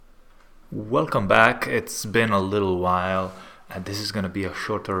Welcome back. It's been a little while, and this is going to be a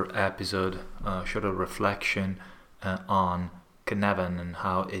shorter episode, shorter reflection on Cynefin and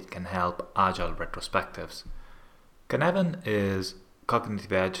how it can help agile retrospectives. Cynefin is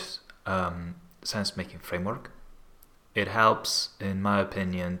Cognitive Edge's sense-making framework. It helps, in my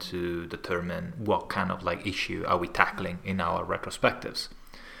opinion, to determine what kind of issue are we tackling in our retrospectives.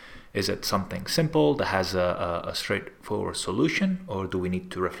 Is it something simple that has a straightforward solution, or do we need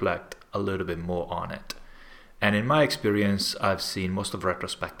to reflect a little bit more on it? And in my experience, I've seen most of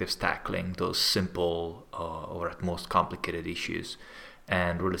retrospectives tackling those simple or at most complicated issues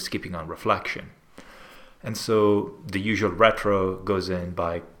and really skipping on reflection. And so the usual retro goes in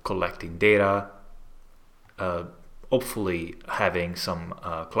by collecting data, hopefully having some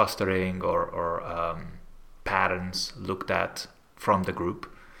clustering or patterns looked at from the group.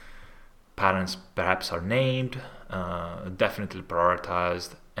 Patterns perhaps are named, definitely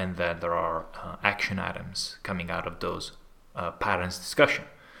prioritized, and then there are action items coming out of those patterns discussion.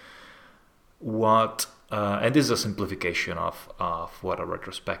 And this is a simplification of what a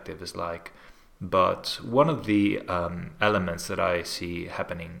retrospective is like, but one of the elements that I see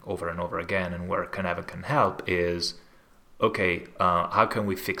happening over and over again and where Cynefin can help is, how can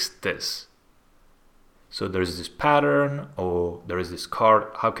we fix this? So there's this pattern or there is this card,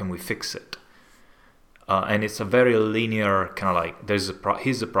 how can we fix it? And it's a very linear kind of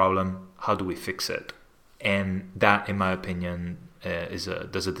here's the problem, how do we fix it? And that, in my opinion, does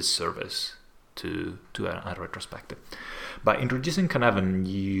a disservice to a retrospective. By introducing Cynefin,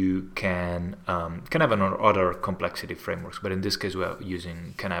 you can Cynefin or other complexity frameworks, but in this case we're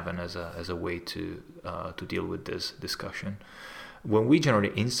using Cynefin as a way to deal with this discussion. When we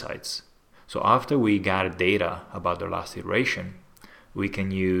generate insights, so after we gather data about the last iteration, we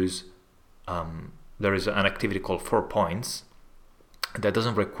can use, there is an activity called 4 points that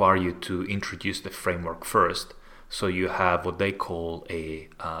doesn't require you to introduce the framework first. So you have what they call a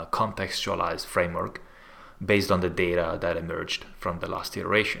contextualized framework based on the data that emerged from the last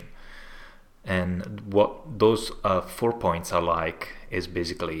iteration. And what those 4 points are like is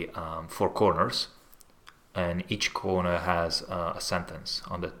basically 4 corners, and each corner has a sentence.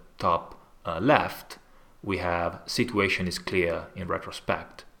 On the top left, we have situation is clear in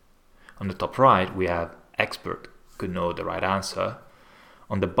retrospect. On the top right, we have expert could know the right answer.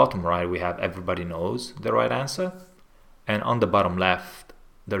 On the bottom right, we have everybody knows the right answer. And on the bottom left,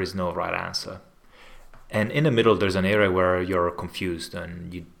 there is no right answer. And in the middle, there's an area where you're confused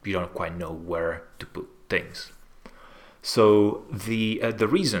and you don't quite know where to put things. So the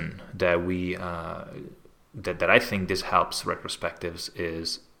reason that we that I think this helps retrospectives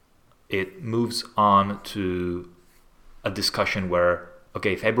is it moves on to a discussion where,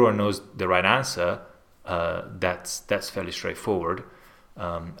 if everyone knows the right answer, that's fairly straightforward.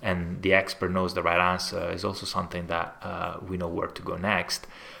 And the expert knows the right answer is also something that we know where to go next.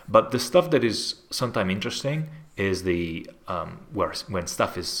 But the stuff that is sometimes interesting is when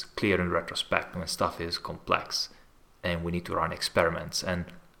stuff is clear in retrospect, when stuff is complex, and we need to run experiments and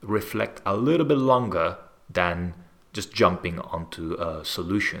reflect a little bit longer than just jumping onto a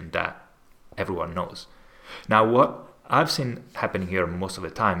solution that everyone knows. Now, what I've seen happening here most of the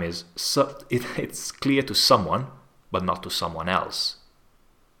time is it's clear to someone, but not to someone else.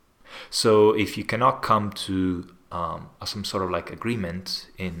 So if you cannot come to some sort of agreement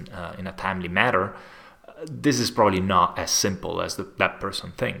in a timely manner, this is probably not as simple as that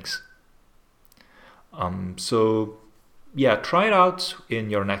person thinks. Try it out in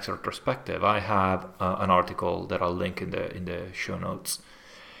your next retrospective. I have an article that I'll link in the show notes.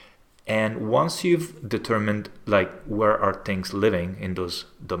 And once you've determined where are things living in those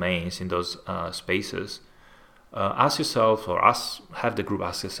domains, in those spaces, ask yourself, or have the group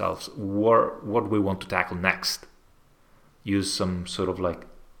ask yourselves, what we want to tackle next. Use some sort of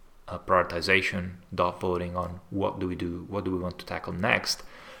prioritization, dot voting on what do we want to tackle next,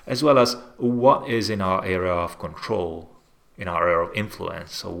 as well as what is in our area of control, in our area of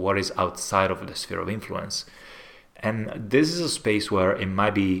influence, so what is outside of the sphere of influence. And this is a space where it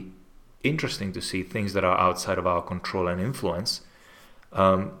might be interesting to see things that are outside of our control and influence.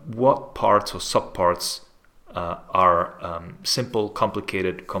 What parts or subparts are simple,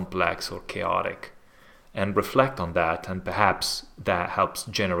 complicated, complex, or chaotic, and reflect on that, and perhaps that helps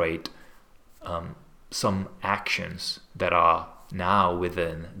generate some actions that are now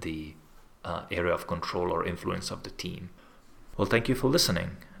within the area of control or influence of the team. Well, thank you for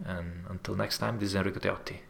listening, and until next time, this is Enrico Teotti.